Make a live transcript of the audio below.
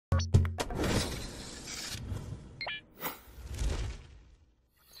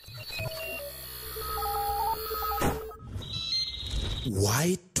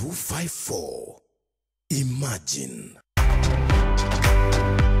Y254. Imagine.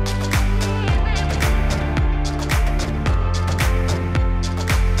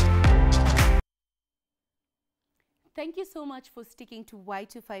 Thank you so much for sticking to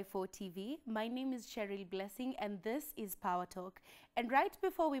Y254 TV. My name is Cheryl Blessing and this is Power Talk. And right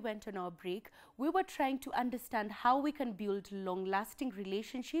before we went on our break, we were trying to understand how we can build long-lasting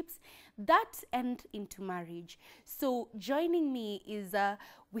relationships that end into marriage. So joining me is,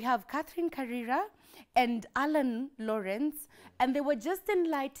 we have Catherine Carrera and Alan Lawrence, and they were just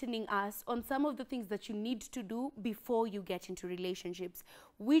enlightening us on some of the things that you need to do before you get into relationships,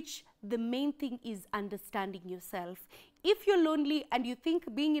 which the main thing is understanding yourself. If you're lonely and you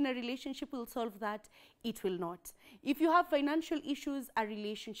think being in a relationship will solve that, it will not. If you have financial issues, a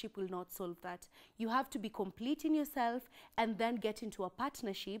relationship will not solve that. You have to be complete in yourself and then get into a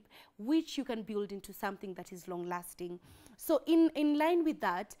partnership which you can build into something that is long-lasting. So in line with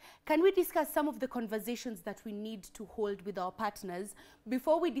that, can we discuss some of the conversations that we need to hold with our partners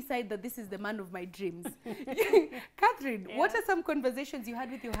before we decide that this is the man of my dreams? Catherine, what are some conversations you had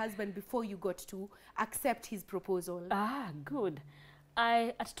with your husband before you got to accept his proposal? Good.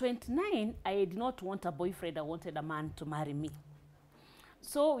 At 29, I did not want a boyfriend. I wanted a man to marry me.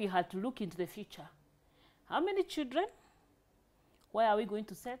 So we had to look into the future. How many children? Where are we going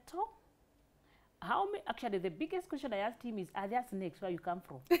to settle? Actually, the biggest question I asked him is, are there snakes where you come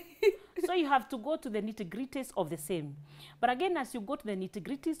from? So you have to go to the nitty-gritties of the same. But again, as you go to the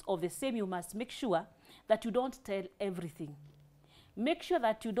nitty-gritties of the same, you must make sure that you don't tell everything. Make sure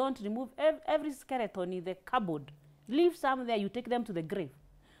that you don't remove every skeleton in the cupboard. Leave some there, you take them to the grave.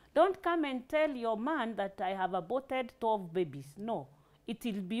 Don't come and tell your man that I have aborted 12 babies. No, it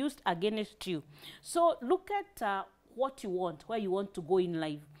will be used against you. So look at what you want, where you want to go in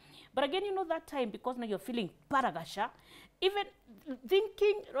life. But again, you know, that time, because now you're feeling paragasha, even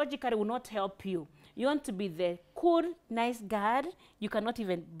thinking logically will not help you. You want to be the cool, nice guy. You cannot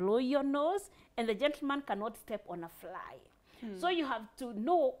even blow your nose, and the gentleman cannot step on a fly. So you have to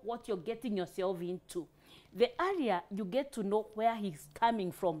know what you're getting yourself into. The earlier you get to know where he's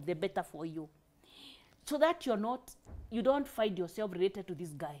coming from, the better for you. So that you don't find yourself related to this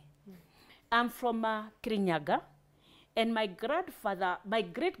guy. I'm from Kirinyaga, and my great-grandfather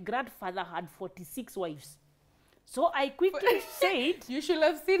had 46 wives. So I quickly said... You should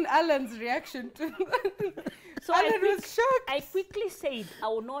have seen Alan's reaction to that. So Alan was shocked. I quickly said, I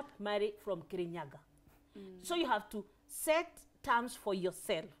will not marry from Kirinyaga. So you have to set terms for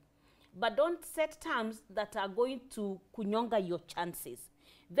yourself. But don't set terms that are going to kunyonga your chances.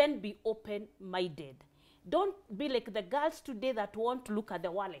 Then be open-minded. Don't be like the girls today that want to look at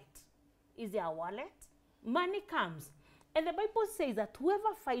the wallet. Is there a wallet? Money comes. And the Bible says that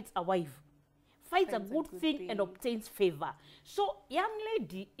whoever fights a wife fights a good thing and obtains favor. So, young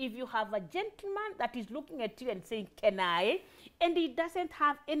lady, if you have a gentleman that is looking at you and saying, can I? And he doesn't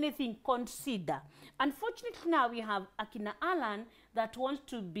have anything, consider. Unfortunately, now we have Akina Alan that wants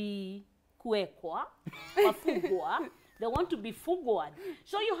to be kuekwa, wafugwa. They want to be fugwad.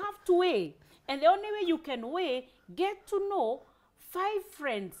 So you have to weigh. And the only way you can weigh, get to know 5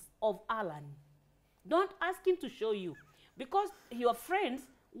 friends of Alan. Don't ask him to show you. Because your friends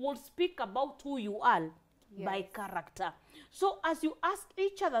will speak about who you are by character. So as you ask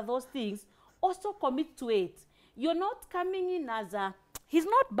each other those things, also commit to it. You're not coming in as a, he's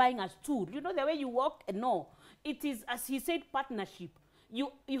not buying a stool. You know the way you walk? No. It is, as he said, partnership.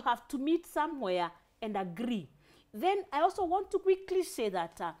 You have to meet somewhere and agree. Then I also want to quickly say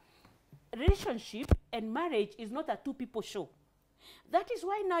that relationship and marriage is not a two-people show. That is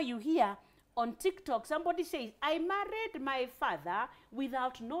why now you hear on TikTok, somebody says, I married my father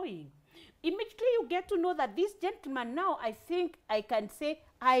without knowing. Immediately you get to know that this gentleman now, I think I can say,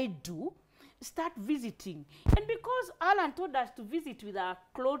 I do. Start visiting. And because Alan told us to visit with our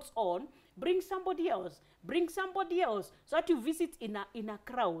clothes on, bring somebody else, so that you visit in a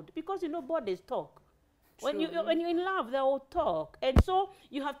crowd. Because you know bodies talk. When you're in love, they all talk. And so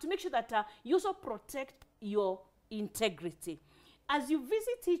you have to make sure that you also protect your integrity. As you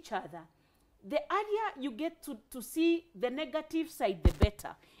visit each other, the earlier you get to see the negative side, the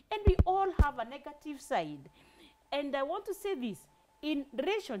better. And we all have a negative side. And I want to say this, in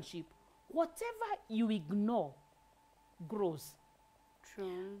relationship, whatever you ignore grows.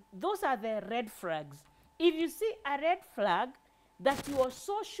 True. Those are the red flags. If you see a red flag that you are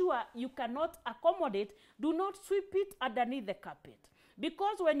so sure you cannot accommodate, do not sweep it underneath the carpet.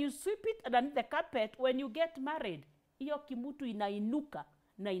 Because when you sweep it underneath the carpet, when you get married, iyo kimutu inainuka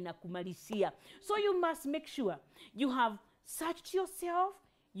na inakumalisia. So you must make sure you have searched yourself,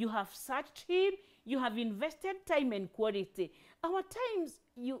 you have searched him, you have invested time and quality. Our times,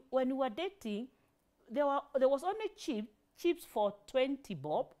 when you were dating, there was only chips for 20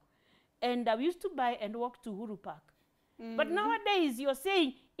 bob, and we used to buy and walk to Huru Park. But nowadays, you're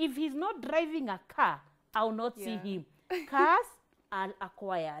saying, if he's not driving a car, I will not see him. Cars are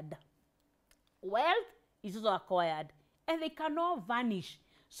acquired. Wealth is also acquired. And they cannot vanish.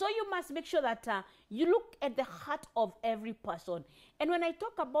 So you must make sure that you look at the heart of every person. And when I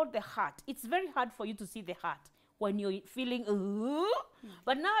talk about the heart, it's very hard for you to see the heart when you're feeling,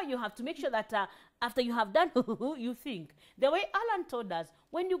 but now you have to make sure that after you have done, you think. The way Alan told us,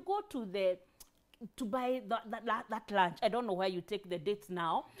 when you go to buy that lunch, I don't know where you take the dates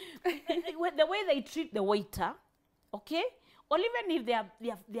now, the way they treat the waiter, okay? Or even if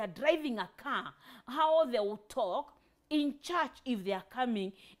they are driving a car, how they will talk in church if they are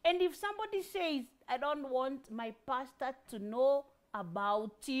coming. And if somebody says, I don't want my pastor to know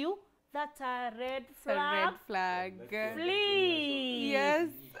about you, that's a red flag. A red flag. Please. Yes.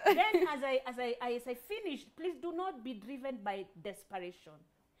 Then as I finish, please do not be driven by desperation.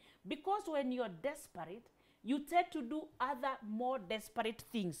 Because when you're desperate, you tend to do other more desperate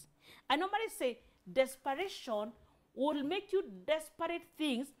things. I normally say desperation will make you desperate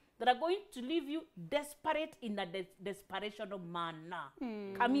things that are going to leave you desperate in a desperation of manner.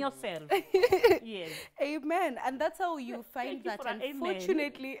 Come yourself. Yes. Amen. And that's how you find that,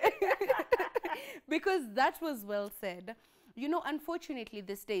 unfortunately, because that was well said. You know, unfortunately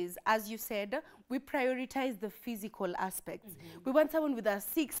these days, as you said, we prioritize the physical aspects. We want someone with a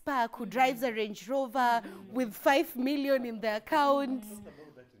six-pack who drives a Range Rover with 5 million in their account. I talked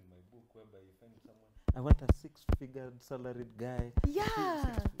about that in my book, whereby you find someone, I want a six-figure salaried guy.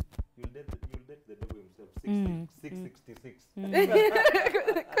 Yeah. You'll date the devil himself. 666.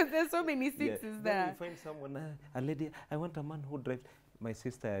 Because there's so many sixes Then there. you find someone, a lady, I want a man who drives. My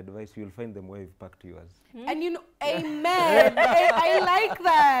sister, I advise you'll find them where you've packed yours. And you know, amen. I like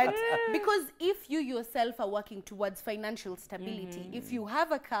that. Because if you yourself are working towards financial stability, if you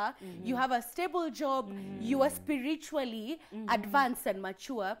have a car, you have a stable job, you are spiritually advanced and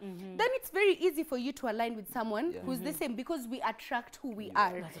mature, then it's very easy for you to align with someone who's the same, because we attract who we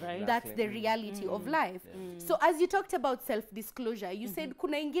are. That's right. That's the reality of life. So as you talked about self-disclosure, you said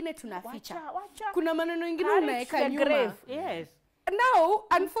kuna ingine tunaficha. Wacha. Kuna maneno ingine Courage unaeka the nyuma. grave. Yes. Now,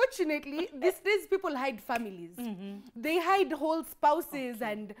 unfortunately, these people hide families. They hide whole spouses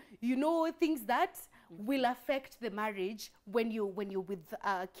and, you know, things that will affect the marriage when you're with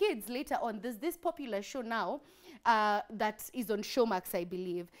kids later on. There's this popular show now that is on Showmax, I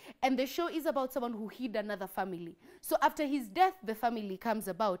believe. And the show is about someone who hid another family. So after his death, the family comes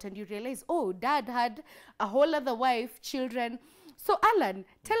about and you realize, oh, dad had a whole other wife, children. So Alan,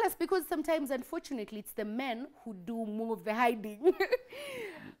 tell us, because sometimes, unfortunately, it's the men who do more of the hiding.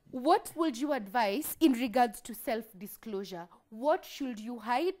 What would you advise in regards to self-disclosure? What should you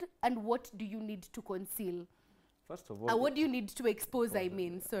hide and what do you need to conceal? First of all, What do you need to expose, I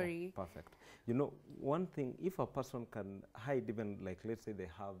mean, sorry. Perfect. You know, one thing, if a person can hide, even like, let's say they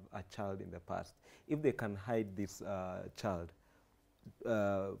have a child in the past, if they can hide this child,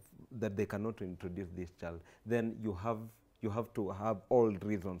 that they cannot introduce this child, then you have to have all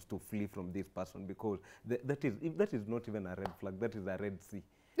reasons to flee from this person, because that is not even a red flag, that is a red sea.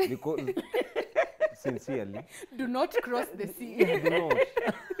 Because sincerely, Do not cross the sea. do not,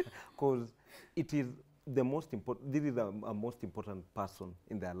 because it is the most important. This is a most important person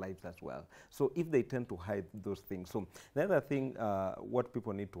in their lives as well. So if they tend to hide those things, so the other thing, what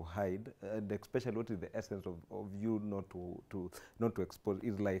people need to hide, and especially what is the essence of you not to expose,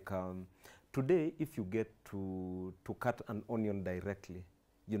 is like. Today, if you get to cut an onion directly,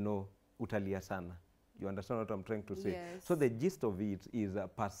 you know, utalia sana. You understand what I'm trying to say? Yes. So the gist of it is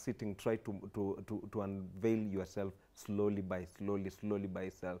past sitting, try to unveil yourself slowly by slowly,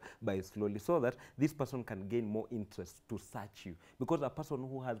 so that this person can gain more interest to search you. Because a person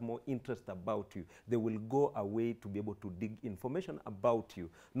who has more interest about you, they will go away to be able to dig information about you,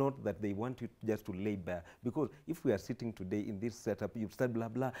 not that they want you just to lay bare. Because if we are sitting today in this setup, you start blah,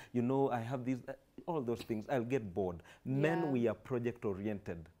 blah, you know, I have these, all those things, I'll get bored. Men, we are project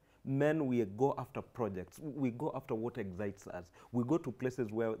oriented. Men, we go after projects. We go after what excites us. We go to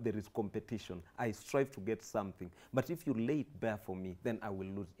places where there is competition. I strive to get something. But if you lay it bare for me, then I will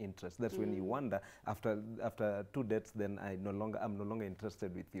lose interest. That's when you wonder, after 2 dates, then I'm no longer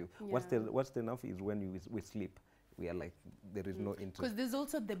interested with you. Yeah. What's enough is when we sleep. we are like, there is no interest. Because there's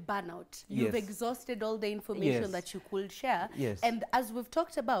also the burnout. You've Yes. exhausted all the information Yes. that you could share. Yes. And as we've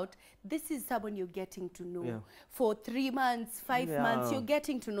talked about, this is someone you're getting to know. Yeah. For 3 months, 5 months, Yeah. you're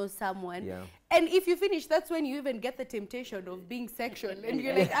getting to know someone. Yeah. And if you finish, that's when you even get the temptation of being sexual. And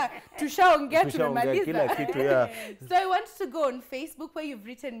you're like, tushaongea Tushaongea kila tumemaliza. kitu, yeah. So I want to go on Facebook where you've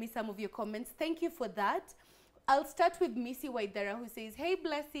written me some of your comments. Thank you for that. I'll start with Missy Waidara, who says, hey,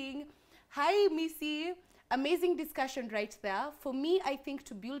 Blessing. Hi, Missy. Amazing discussion right there. For me, I think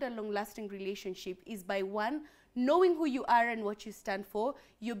to build a long-lasting relationship is by one, knowing who you are and what you stand for,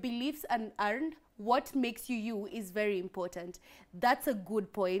 your beliefs and what makes you you is very important. That's a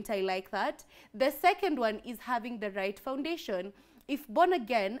good point. I like that. The second one is having the right foundation. If born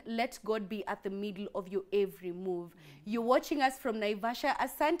again, let God be at the middle of your every move. You're watching us from Naivasha.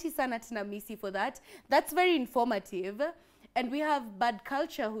 Asante sana tena Missy for that. That's very informative. And we have Bad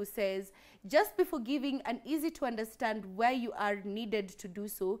Culture who says, just before giving an easy to understand where you are needed to do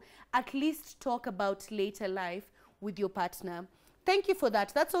so, at least talk about later life with your partner. Thank you for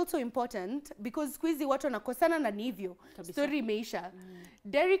that. That's also important because squeezy watu wanakosana na nivyo. Story imeisha.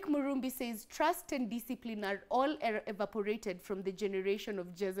 Derek Murumbi says, trust and discipline are all evaporated from the generation of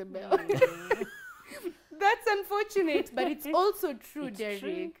Jezebel. That's unfortunate, but it's also true, it's Derek.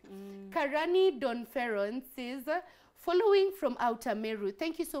 True. Karani Donferon says, following from Outer Meru.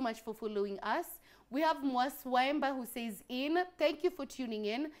 Thank you so much for following us. We have Mwas Waemba who says in. Thank you for tuning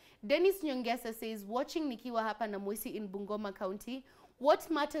in. Dennis Nyongesa says, watching nikiwa hapa na Mwesi in Bungoma County. What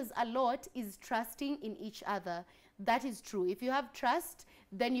matters a lot is trusting in each other. That is true. If you have trust,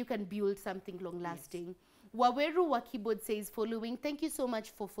 then you can build something long-lasting. Yes. Waweru Wakibod says following. Thank you so much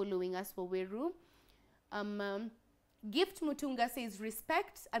for following us, Waweru. Gift Mutunga says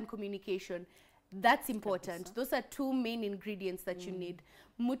respect and communication. That's important. Those are two main ingredients that you need.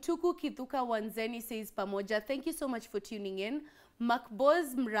 Mutuku Kithuka Wanzeni says pamoja. Thank you so much for tuning in.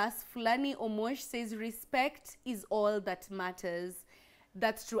 Makboz Mras Fulani Omosh says respect is all that matters.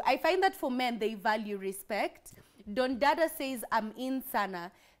 That's true. I find that for men, they value respect. Don Dada says I'm in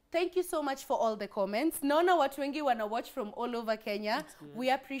sana. Thank you so much for all the comments. Naona watu wengi wana watch from all over Kenya. We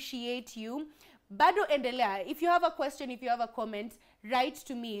appreciate you. Bado endelea. If you have a question, if you have a comment, write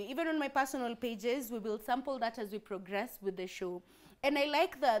to me. Even on my personal pages, we will sample that as we progress with the show. And I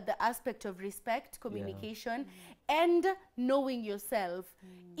like the aspect of respect, communication, and knowing yourself.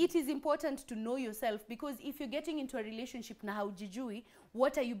 It is important to know yourself because if you're getting into a relationship na haujijui,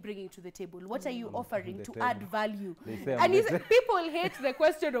 what are you bringing to the table? What are you offering to add value? And people hate the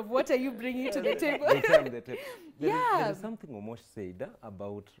question of what are you bringing to the table. There is something Omosh said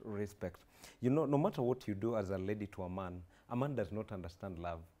about respect. You know, no matter what you do as a lady to a man does not understand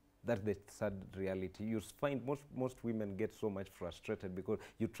love. That's the sad reality. You find most women get so much frustrated because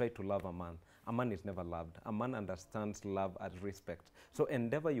you try to love a man. A man is never loved. A man understands love as respect. So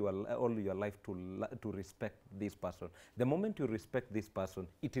endeavor all your life to respect this person. The moment you respect this person,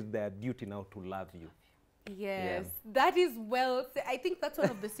 it is their duty now to love you. Yes, that is well. I think that's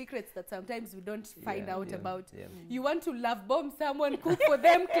one of the secrets that sometimes we don't find out about. You want to love bomb someone, cook for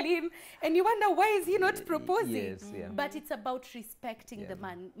them, clean, and you wonder why is he not proposing? But it's about respecting the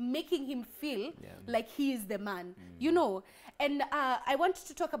man, making him feel like he is the man, you know. And I want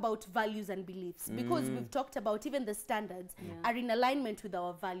to talk about values and beliefs because we've talked about even the standards are in alignment with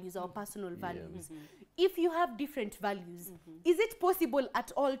our values, our personal values. If you have different values, is it possible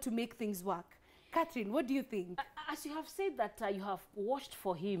at all to make things work? Catherine, what do you think? As you have said that you have washed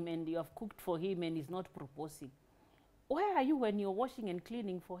for him and you have cooked for him and he's not proposing, where are you when you're washing and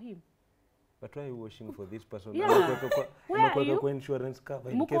cleaning for him? But why are you washing for this person? Yeah. Where are you? Insurance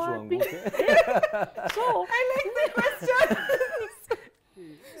cover in case you So, I like the question.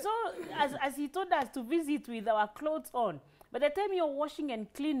 So, as he told us to visit with our clothes on, by the time you're washing and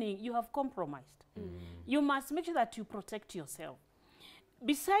cleaning, you have compromised. You must make sure that you protect yourself.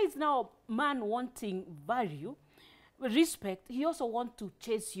 Besides now, man wanting value, respect, he also wants to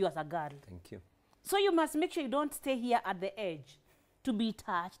chase you as a girl. Thank you. So you must make sure you don't stay here at the edge to be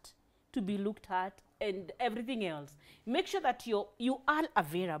touched, to be looked at, and everything else. Make sure that you are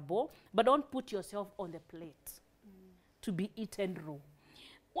available, but don't put yourself on the plate to be eaten raw.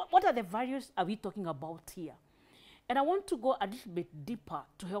 What are the values are we talking about here? And I want to go a little bit deeper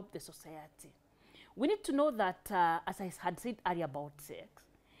to help the society. We need to know that, as I had said earlier about sex,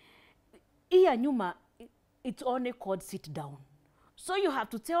 iya nyuma, it's only called sit down. So you have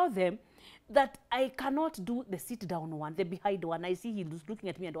to tell them that I cannot do the sit down one, the behind one. I see he's looking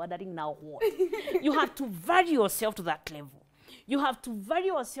at me and wondering now what. You have to value yourself to that level. You have to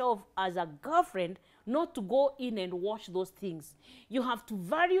value yourself as a girlfriend not to go in and wash those things. You have to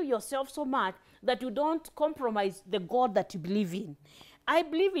value yourself so much that you don't compromise the God that you believe in. I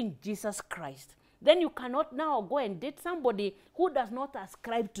believe in Jesus Christ. Then you cannot now go and date somebody who does not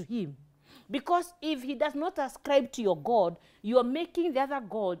ascribe to him. Because if he does not ascribe to your God, you are making the other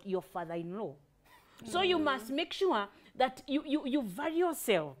God your father-in-law. So you must make sure that you value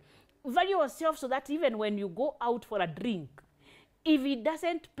yourself. Value yourself so that even when you go out for a drink, if he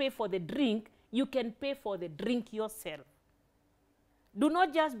doesn't pay for the drink, you can pay for the drink yourself. Do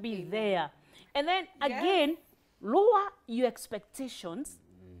not just be there. And then again, lower your expectations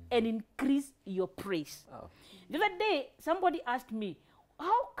and increase your praise. Oh. The other day, somebody asked me,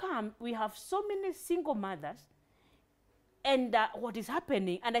 how come we have so many single mothers and what is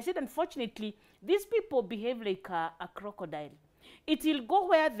happening? And I said, unfortunately, these people behave like a crocodile. It will go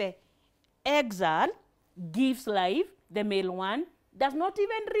where the exile gives life, the male one does not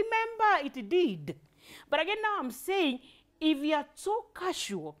even remember it did. But again, now I'm saying, if we are so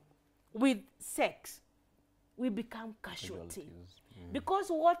casual with sex, we become casualty. Because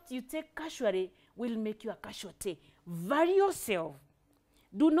what you take casually will make you a casualty. Value yourself.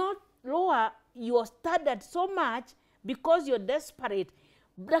 Do not lower your standard so much because you're desperate.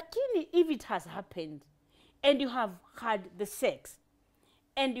 Lakini, if it has happened and you have had the sex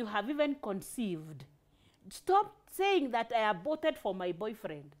and you have even conceived, stop saying that I aborted for my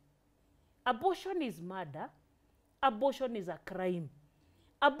boyfriend. Abortion is murder. Abortion is a crime.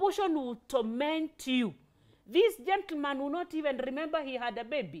 Abortion will torment you. This gentleman will not even remember he had a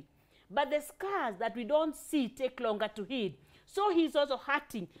baby. But the scars that we don't see take longer to heal. So he's also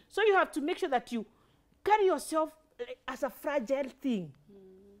hurting. So you have to make sure that you carry yourself as a fragile thing.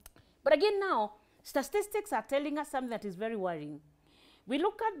 But again now, statistics are telling us something that is very worrying. We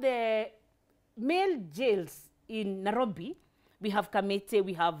look at the male jails in Nairobi. We have Kamete,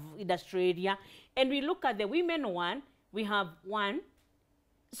 we have industrial area. And we look at the women one, we have one.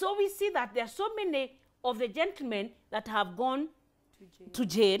 So we see that there are so many of the gentlemen that have gone to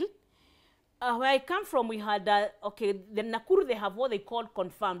jail. Where I come from, we had, the Nakuru, they have what they call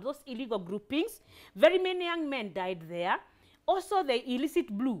confirmed, those illegal groupings. Very many young men died there. Also, the illicit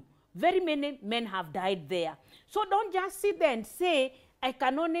blue, very many men have died there. So don't just sit there and say, I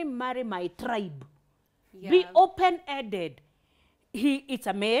can only marry my tribe. Yeah. Be open-headed. It's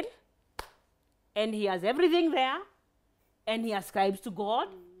a male, and he has everything there, and he ascribes to God.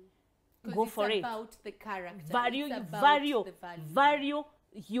 Go for it. It's about the character. Value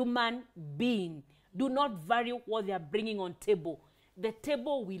human being. Do not value what they are bringing on table. The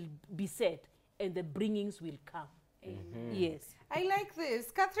table will be set and the bringings will come. Yes. I like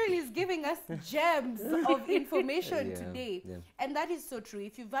this. Catherine is giving us gems of information today. Yeah. And that is so true.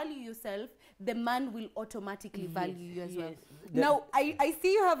 If you value yourself, the man will automatically value you as well. Yeah. Now, I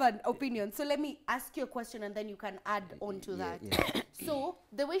see you have an opinion. So let me ask you a question and then you can add on to that. Yeah. So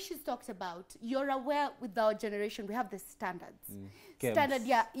the way she's talked about, you're aware with our generation, we have the standards. Standard,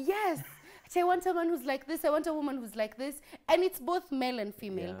 yes. I want a man who's like this, I want a woman who's like this. And it's both male and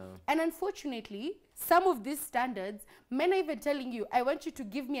female. Yeah. And unfortunately, some of these standards, men are even telling you, I want you to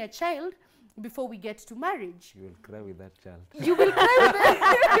give me a child before we get to marriage. You will cry with that child. You will cry with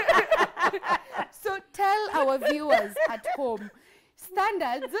that. So tell our viewers at home,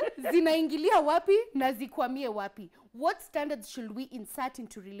 standards zinaingilia wapi na zikwamie wapi? What standards should we insert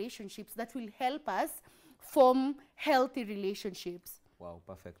into relationships that will help us form healthy relationships? Wow,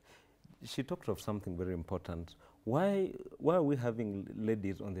 perfect. She talked of something very important. Why are we having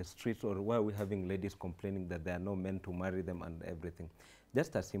ladies on the streets, or why are we having ladies complaining that there are no men to marry them and everything?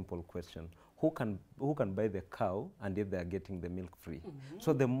 Just a simple question. Who can buy the cow and yet they are getting the milk free?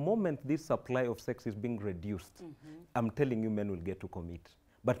 So the moment this supply of sex is being reduced, I'm telling you, men will get to commit.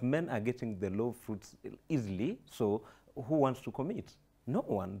 But men are getting the low fruits easily, so who wants to commit? No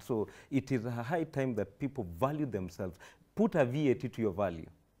one. So it is a high time that people value themselves. Put a VAT to your value.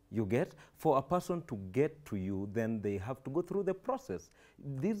 You get? For a person to get to you, then they have to go through the process.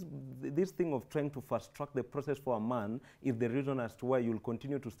 This thing of trying to fast track the process for a man is the reason as to why you'll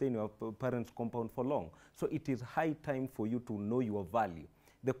continue to stay in your parents' compound for long. So it is high time for you to know your value.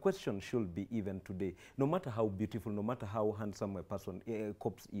 The question should be, even today, no matter how beautiful, no matter how handsome a person,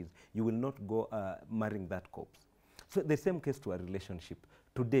 corpse is, you will not go marrying that corpse. So the same case to a relationship.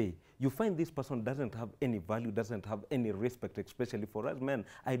 Today, you find this person doesn't have any value, doesn't have any respect, especially for us men.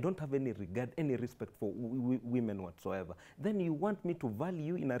 I don't have any regard, any respect for women whatsoever. Then you want me to value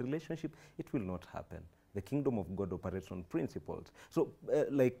you in a relationship? It will not happen. The kingdom of God operates on principles. So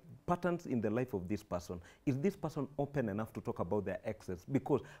like patterns in the life of this person. Is this person open enough to talk about their exes?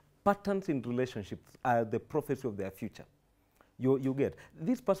 Because patterns in relationships are the prophecy of their future. You get,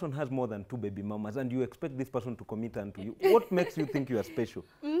 this person has more than 2 baby mamas and you expect this person to commit unto you. What makes you think you are special?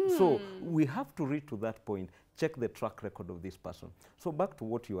 So we have to reach to that point, check the track record of this person. So back to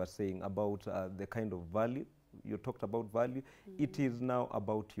what you are saying about the kind of value, you talked about value, it is now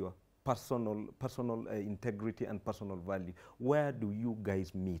about your personal integrity and personal value. Where do you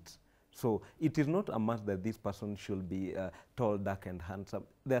guys meet? So it is not a must that this person should be tall, dark, and handsome.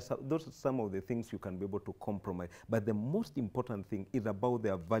 Those are some of the things you can be able to compromise. But the most important thing is about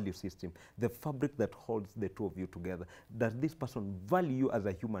their value system, the fabric that holds the two of you together. Does this person value you as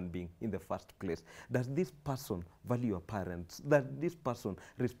a human being in the first place? Does this person value your parents? Does this person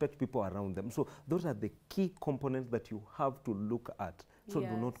respect people around them? So those are the key components that you have to look at. So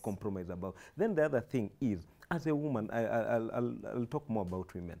do not compromise about. Then the other thing is, as a woman, I'll talk more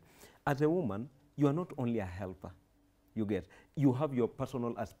about women. As a woman, you are not only a helper, you have your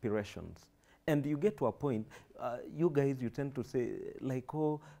personal aspirations. And you get to a point, you guys, you tend to say, like,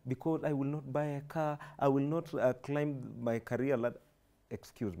 oh, because I will not buy a car, I will not climb my career ladder.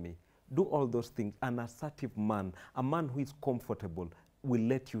 Excuse me. Do all those things. An assertive man, a man who is comfortable, will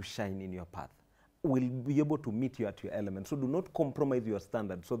let you shine in your path, will be able to meet you at your element. So do not compromise your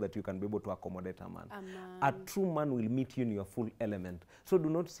standards so that you can be able to accommodate a man. A true man will meet you in your full element. So do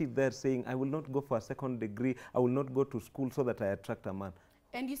not sit there saying, I will not go for a second degree, I will not go to school so that I attract a man.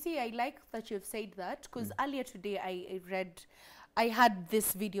 And you see, I like that you've said that, because earlier today I had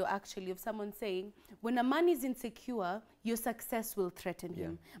this video actually of someone saying, when a man is insecure, your success will threaten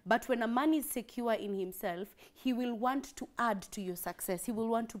him. But when a man is secure in himself, he will want to add to your success. He will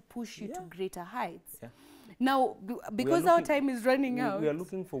want to push you to greater heights. Now, because our time is running out. We are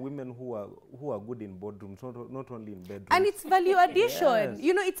looking for women who are good in boardrooms, not only in bedrooms. And it's value addition.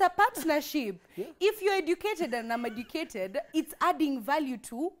 You know, it's a partnership. If you're educated and I'm educated, it's adding value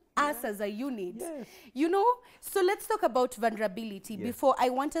to us as a unit. You know, so let's talk about vulnerability before I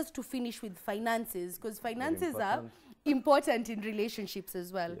want us to finish with finances, because finances are important in relationships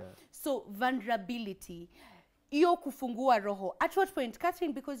as well. So vulnerability, iyo kufungua roho. At what point,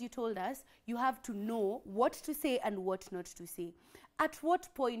 Catherine, because you told us you have to know what to say and what not to say. At what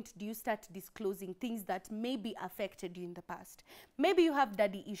point do you start disclosing things that maybe affected you in the past? Maybe you have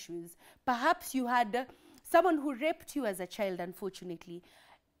daddy issues. Perhaps you had someone who raped you as a child, unfortunately.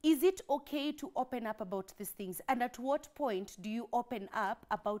 Is it okay to open up about these things? And at what point do you open up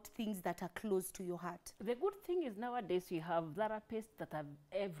about things that are close to your heart? The good thing is nowadays we have therapists that are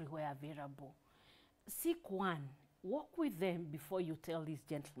everywhere available. Seek one. Walk with them before you tell this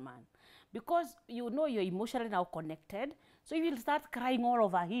gentleman. Because you know you're emotionally now connected. So you will start crying all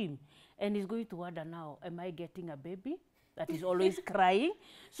over him. And he's going to wonder now, am I getting a baby that is always crying?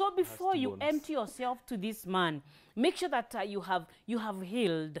 So before you empty yourself to this man, make sure that you have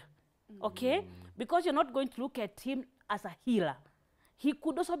healed, okay? Because you're not going to look at him as a healer. He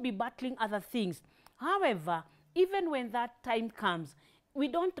could also be battling other things. However, even when that time comes, we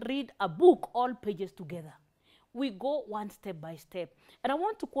don't read a book all pages together. We go one step by step. And I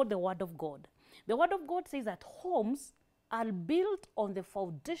want to quote the Word of God. The Word of God says that homes are built on the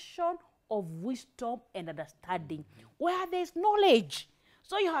foundation of wisdom and understanding, where there's knowledge.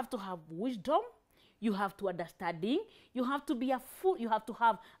 So you have to have wisdom, you have to understanding, you have to be you have to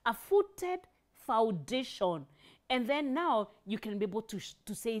have a footed foundation. And then now you can be able to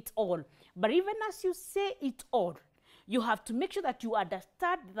say it all. But even as you say it all, you have to make sure that you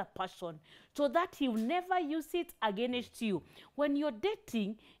understand the person so that he will never use it against you. When you're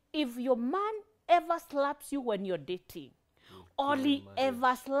dating, if your man ever slaps you when you're dating, or he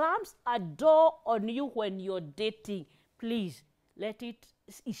ever slams a door on you when you're dating, please let it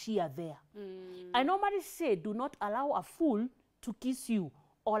issue there. I normally say, do not allow a fool to kiss you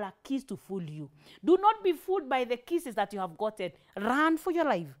or a kiss to fool you. Do not be fooled by the kisses that you have gotten. Run for your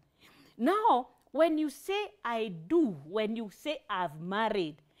life. Now, when you say I do, when you say I've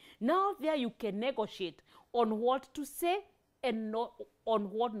married, now there you can negotiate on what to say and not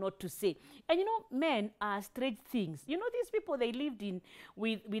on what not to say. And you know, men are strange things. You know, these people, they lived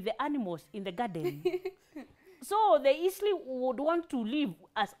with the animals in the garden. So they easily would want to live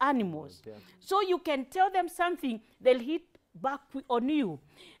as animals. So you can tell them something, they'll hit back on you.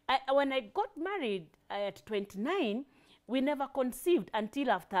 When I got married at 29, we never conceived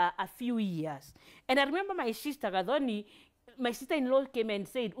until after a few years. And I remember my sister, Gadoni, my sister-in-law came and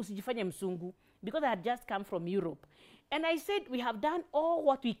said, usijifanye msungu, because I had just come from Europe. And I said, we have done all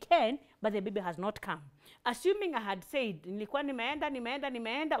what we can, but the baby has not come. Assuming I had said, nilikuwa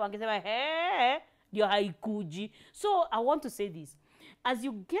nimeenda, wangesema, hey, ndio haikuji. So I want to say this. As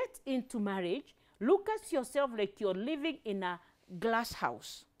you get into marriage, look at yourself like you're living in a glass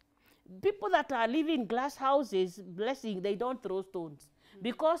house. People that are living in glass houses, blessing, they don't throw stones.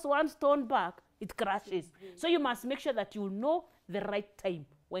 Because one stone back, it crashes. So you must make sure that you know the right time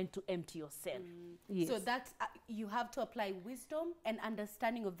when to empty yourself. Yes. So that's, you have to apply wisdom and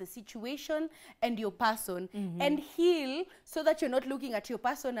understanding of the situation and your person and heal, so that you're not looking at your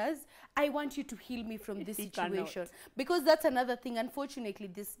person as, I want you to heal me from this situation. Because that's another thing, unfortunately,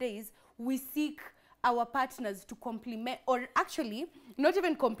 these days, we seek our partners to complement, or actually not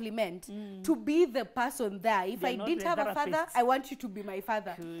even compliment, to be the person there. If I didn't have a father, I want you to be my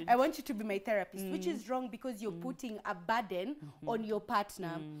father. I want you to be my therapist, which is wrong, because you're putting a burden on your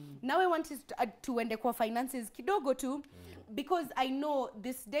partner. Now I want to end kwa finances kidogo too, because I know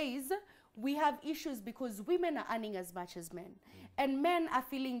these days we have issues because women are earning as much as men, and men are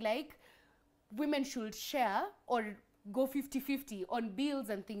feeling like women should share or go 50-50 on bills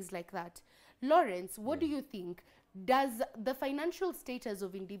and things like that. Lawrence, what do you think? Does the financial status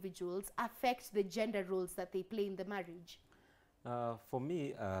of individuals affect the gender roles that they play in the marriage? For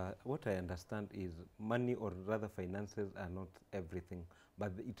me, what I understand is money, or rather finances, are not everything,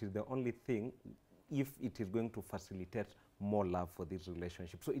 but it is the only thing if it is going to facilitate more love for this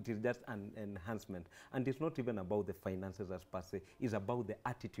relationship. So it is just an enhancement, and it's not even about the finances as per se. It's about the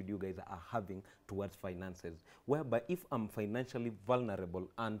attitude you guys are having towards finances, whereby if I'm financially vulnerable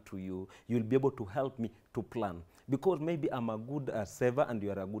unto you, you'll be able to help me to plan, because maybe I'm a good saver and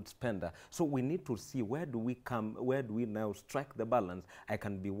you are a good spender. So we need to see, where do we now strike the balance? I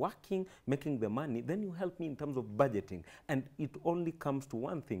can be working, making the money, then you help me in terms of budgeting. And it only comes to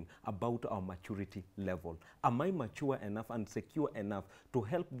one thing, about our maturity level. Am I mature enough and secure enough to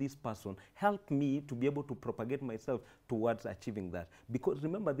help this person, help me to be able to propagate myself towards achieving that? Because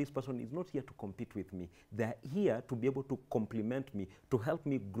remember, this person is not here to compete with me. They're here to be able to complement me, to help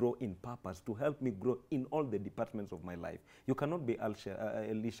me grow in purpose, to help me grow in all the departments of my life. You cannot be El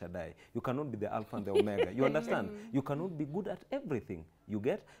Shaddai. You cannot be the Alpha and the Omega. You understand? You cannot be good at everything. You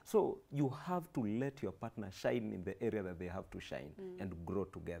get? So you have to let your partner shine in the area that they have to shine and grow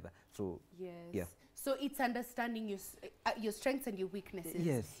together. So yes. Yeah. So it's understanding your strengths and your weaknesses.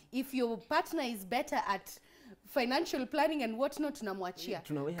 Yes. If your partner is better at financial planning and whatnot, tunamwachia.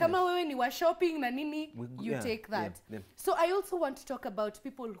 Yes. Kama wewe ni wa shopping na nini, you take that. So I also want to talk about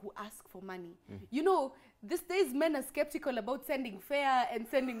people who ask for money. You know, these days men are skeptical about sending fare and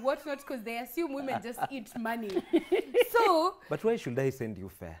sending whatnot, because they assume women just eat money. So, but why should I send you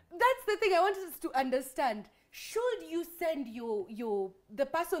fare? That's the thing I want us to understand. Should you send the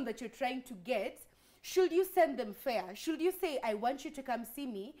person that you're trying to get, should you send them fare? Should you say, I want you to come see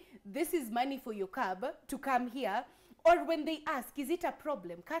me, this is money for your cab to come here? Or when they ask, is it a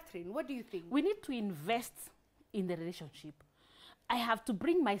problem? Catherine, what do you think? We need to invest in the relationship. I have to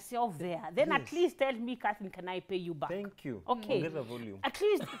bring myself there. Then at least tell me, Catherine, can I pay you back? Thank you. Okay. Get the volume. At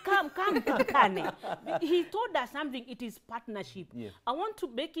least come, Kane. He told us something, it is partnership. Yeah. I want to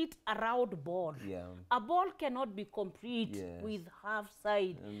make it a round ball. Yeah. A ball cannot be complete with half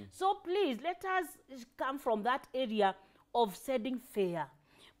side. So please, let us come from that area of sending fare.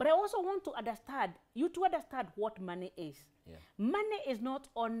 But I also want to understand, you to understand what money is. Yeah. Money is not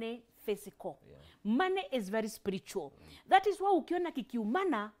only physical. Yeah. Money is very spiritual. That is why ukiona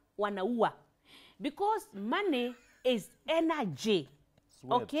kikiumana wanaua. Because money is energy.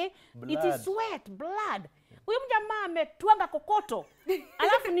 Sweat, okay? blood. It is sweat, blood. Huyu mjamaa ametuanga kokoto.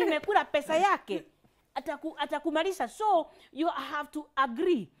 Alafu nimekula pesa yake. Atakumalisha. So you have to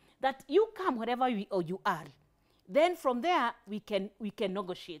agree that you come wherever you are. Then from there, we can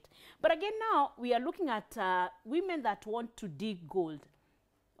negotiate. But again, now we are looking at women that want to dig gold,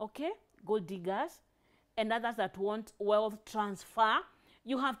 okay? Gold diggers, and others that want wealth transfer.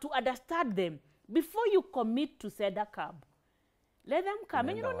 You have to understand them before you commit to sell a cab. Let them come.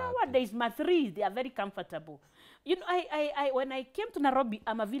 And you know, nowadays, my threes, they are very comfortable. You know, when I came to Nairobi,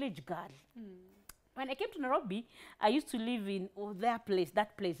 I'm a village girl. When I came to Nairobi, I used to live in that place,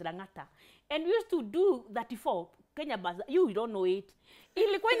 Langata. And we used to do 34, Kenya Bazaar. You don't know it.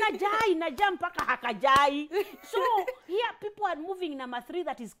 Ilikuwa inajaa mpaka hakajai. So here people are moving in number 3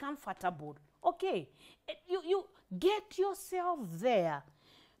 that is comfortable. Okay. You get yourself there.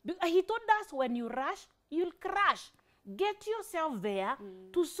 He told us when you rush, you'll crash. Get yourself there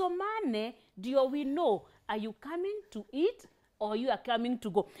to somane do we know. Are you coming to eat? Or you are coming to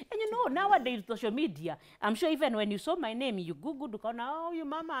go. And you know, nowadays, social media, I'm sure even when you saw my name, you Google, oh, your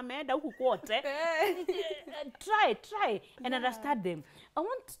mama, Amanda, who quote, try, and understand them. I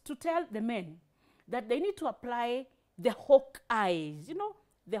want to tell the men that they need to apply the hawk eyes. You know,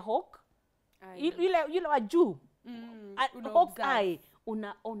 the hawk? You know, a Jew. Hawk eye.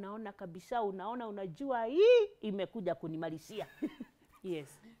 Unaona kabisa, unajua hii imekuja kunimalisia. Yes.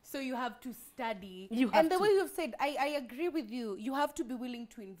 So you have to study. You have and the to. way you've said, I agree with you. You have to be willing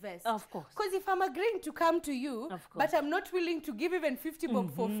to invest. Of course. Because if I'm agreeing to come to you, Of course. but I'm not willing to give even 50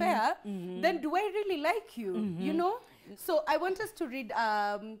 bob for fare, then do I really like you? You know? So I want us to read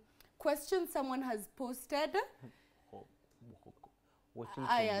questions someone has posted. Watching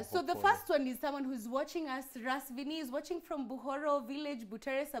Yeah. from So the Buhoro. first one is someone who's watching us. Rasvini is watching from Buhoro Village,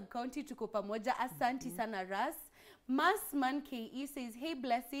 Butere Sub-County, tuko pamoja. Asanti sana Ras. Masman KE says, hey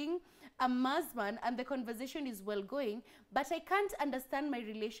Blessing, I'm Masman and the conversation is well going, but I can't understand my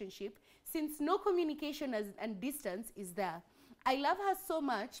relationship since no communication and distance is there. I love her so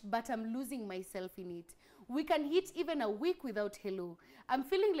much, but I'm losing myself in it. We can hit even a week without hello. I'm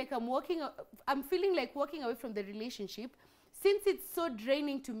feeling like walking away from the relationship since it's so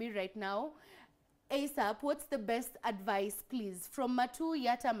draining to me right now. ASAP, what's the best advice, please? From Matu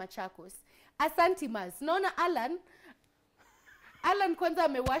Yata Machakos. Asanti Mas. Naona Alan kwanza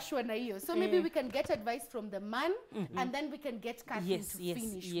amewashwa na hiyo. So maybe we can get advice from the man and then we can get Catherine to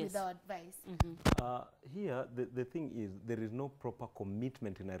finish with our advice. Here, the thing is, there is no proper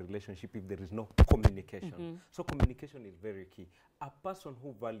commitment in a relationship if there is no communication. So communication is very key. A person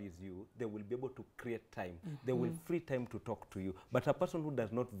who values you, they will be able to create time. They will free time to talk to you. But a person who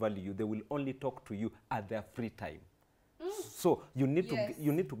does not value you, they will only talk to you at their free time. So you need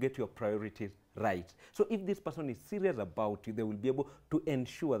to get your priorities right. So if this person is serious about you, they will be able to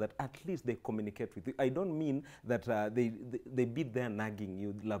ensure that at least they communicate with you. I don't mean that they beat there nagging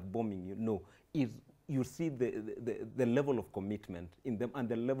you, love bombing you. No, you see the level of commitment in them and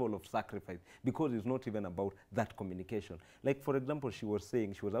the level of sacrifice, because it's not even about that communication. Like, for example, she was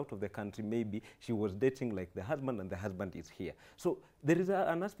saying she was out of the country, maybe she was dating like the husband and the husband is here. So there is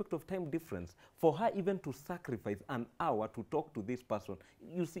an aspect of time difference. For her even to sacrifice an hour to talk to this person,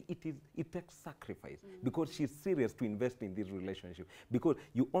 you see, it takes sacrifice because she's serious to invest in this relationship, because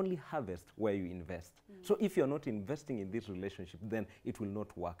you only harvest where you invest. So if you're not investing in this relationship, then it will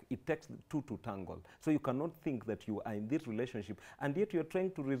not work. It takes two to tangle. So you cannot think that you are in this relationship and yet you're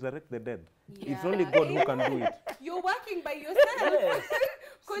trying to resurrect the dead. It's only God who can do it. You're working by yourself.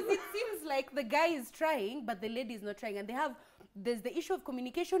 Because it seems like the guy is trying, but the lady is not trying. And there's the issue of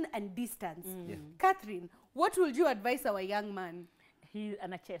communication and distance. Catherine, what would you advise our young man? He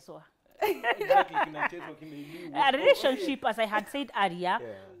anachezwa. A relationship, as I had said earlier,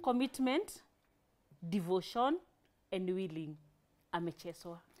 commitment, devotion, and willing.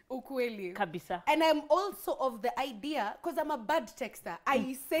 Amechezwa. Ukweli. Kabisa. And I'm also of the idea, because I'm a bad texter,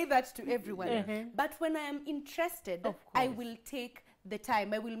 I say that to everyone. But when I am interested, I will take the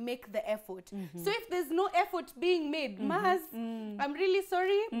time, I will make the effort. So if there's no effort being made, Mas, I'm really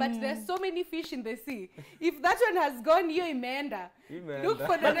sorry, but there's so many fish in the sea. If that one has gone, you imeenda. Look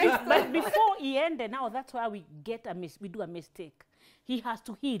for the next one. But before he ended, now that's why we do a mistake. He has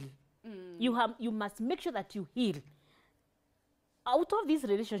to heal. You must make sure that you heal. Out of this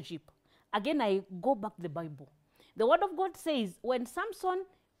relationship, again, I go back to the Bible. The word of God says, when Samson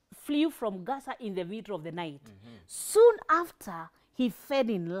flew from Gaza in the middle of the night, soon after, he fell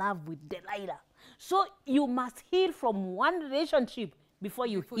in love with Delilah. So you must heal from one relationship before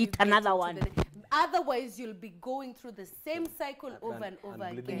you hit another one. Otherwise, you'll be going through the same cycle over and over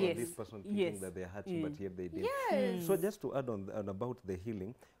again. On this person thinking that they're hurting, but yet they did. So just to add on about the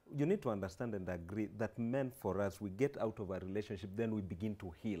healing, you need to understand and agree that men, for us, we get out of a relationship, then we begin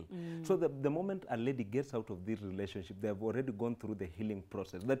to heal. So the moment a lady gets out of this relationship, they have already gone through the healing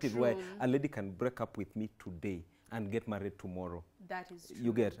process. That is why a lady can break up with me today and get married tomorrow. That is true.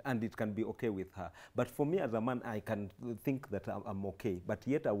 You get, and it can be okay with her. But for me as a man, I can think that I'm okay, but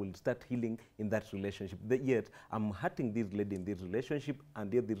yet I will start healing in that relationship. Yet I'm hurting this lady in this relationship,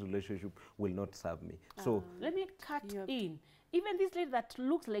 and yet this relationship will not serve me. So let me cut in. Even this lady that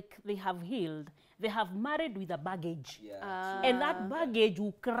looks like they have healed, they have married with a baggage. And that baggage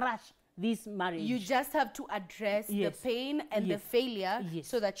will crush this marriage. You just have to address the pain and the failure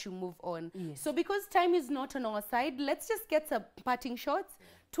so that you move on. So because time is not on our side, let's just get some parting shots.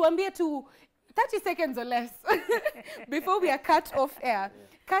 Tuambie to 30 seconds or less before we are cut off air.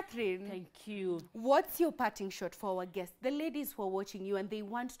 Catherine, thank you. What's your parting shot for our guests, the ladies who are watching you and they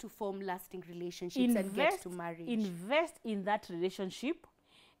want to form lasting relationships and get to marriage? Invest in that relationship.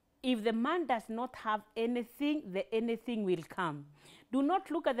 If the man does not have anything, the anything will come. Do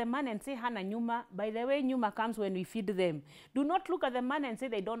not look at the man and say, Hana Nyuma. By the way, Nyuma comes when we feed them. Do not look at the man and say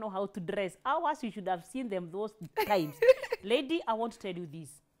they don't know how to dress. Ours, you should have seen them those times. Lady, I want to tell you this.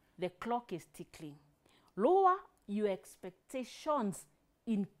 The clock is ticking. Lower your expectations,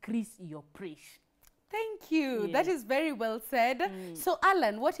 increase your praise. Thank you. That is very well said. So,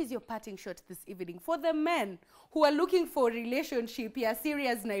 Alan, what is your parting shot this evening for the men who are looking for a relationship here,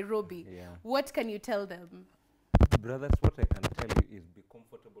 serious Nairobi? Yeah. What can you tell them? Brothers, what I can tell you is be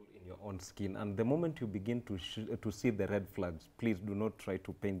comfortable in your own skin, and the moment you begin to see the red flags, please do not try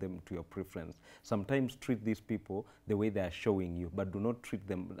to paint them to your preference. Sometimes treat these people the way they are showing you, but do not treat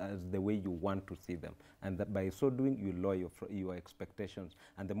them as the way you want to see them. And that by so doing, you lower your expectations.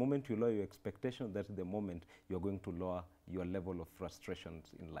 And the moment you lower your expectations, that's the moment you're going to lower your level of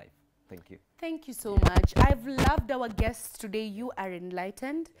frustrations in life. Thank you. Thank you so much. I've loved our guests today. You are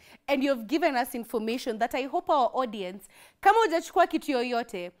enlightened and you've given us information that I hope our audience, kama hujachukua kitu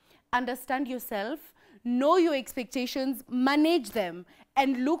yoyote, understand yourself, know your expectations, manage them,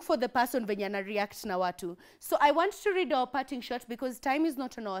 and look for the person venye ana react na watu. So I want to read our parting shot because time is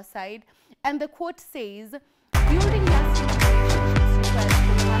not on our side. And the quote says, building lasting relationships requires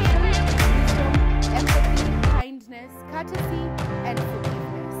compassion, wisdom, empathy, kindness, courtesy, and forgiveness.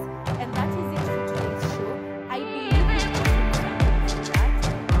 And that is it for today's show. I believe you got something from that.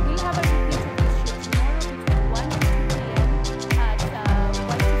 We'll have a repeat of this show tomorrow between 1 and 2 p.m. at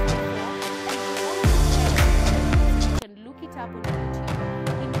Y254. And you can look it up on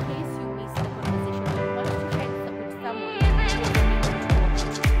YouTube in case you missed the conversation. You want to share this with someone who is able to watch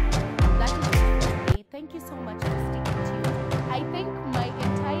it. That is it for today. Thank you so much for sticking tuned. I thank my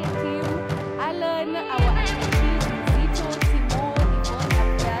entire team, Alan, our attaches, Zito, Timo, Yvonne,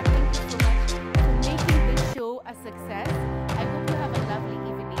 Abia. Thank you so much for making this show a success. I hope you have a lovely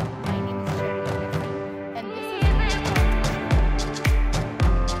evening. My name is Cheryl Blessing, and this is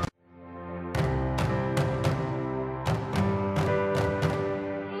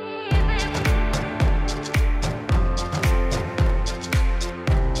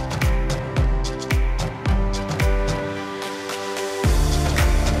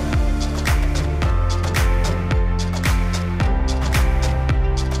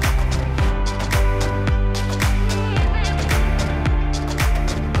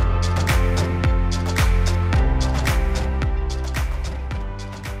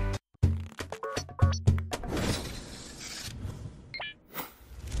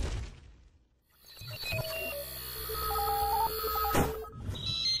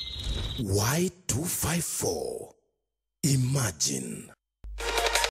Y254. Imagine.